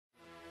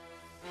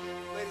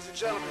and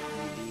gentlemen,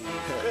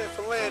 prepare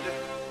for landing.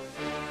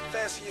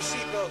 Fasten your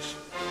seatbelts.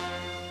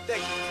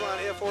 Thank you for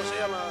flying Air Force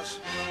Airlines.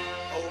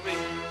 Over me.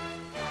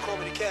 Call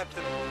me the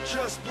captain.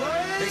 Just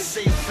blaze. They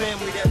say a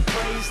family that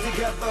prays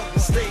together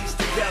stays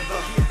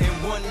together, and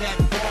one that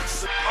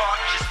walks apart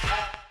just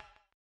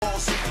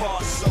falls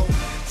apart. So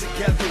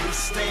together we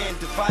stand,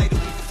 divided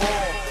we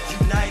fall,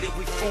 united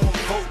we form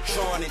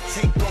Voltron and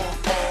take on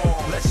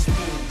all. Let's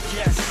move,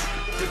 yes.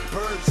 The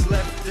birds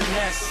left the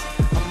nest.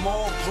 I'm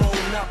all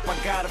grown up, I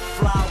gotta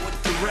fly with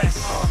the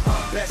rest.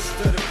 Best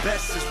of the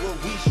best is what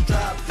we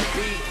strive to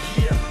be.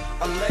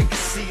 Yeah, a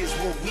legacy is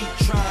what we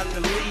trying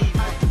to leave.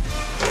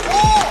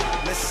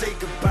 Let's say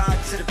goodbye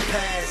to the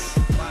past.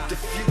 The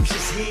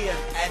future's here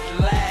at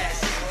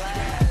last.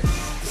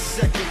 The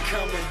second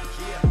coming,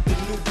 the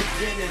new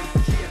beginning.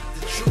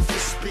 The truth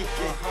is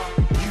speaking,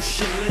 you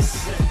should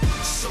listen.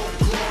 So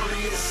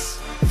glorious,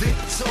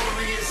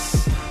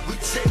 victorious. We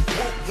take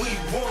what we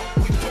want,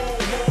 we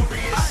born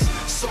warriors.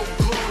 So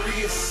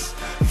glorious,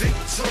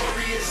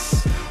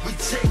 victorious. We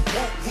take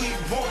what we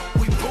want,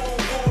 we born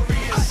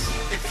warriors.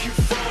 If you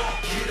fall,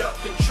 get up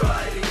and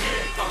try it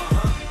again.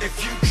 If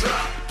you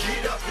drop,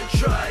 get up and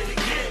try it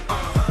again.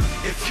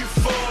 If you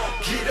fall,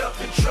 get up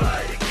and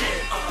try it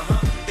again.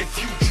 If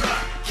you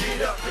drop,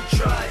 get up and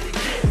try it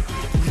again.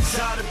 We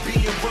tired of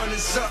being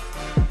runners up,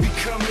 we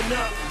coming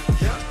up.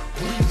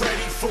 We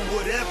ready for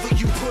whatever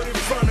you put in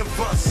front of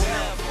us.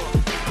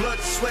 Blood,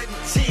 sweat,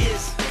 and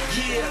tears,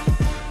 yeah.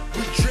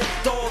 We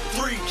dripped all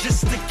three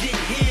just to get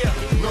here.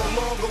 No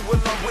longer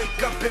will I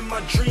wake up and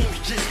my dreams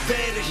just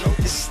vanish.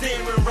 It's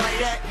staring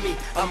right at me,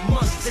 I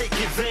must take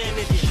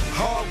advantage.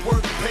 Hard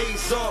work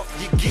pays off,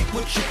 you get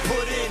what you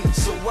put in.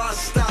 So why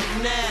stop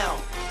now?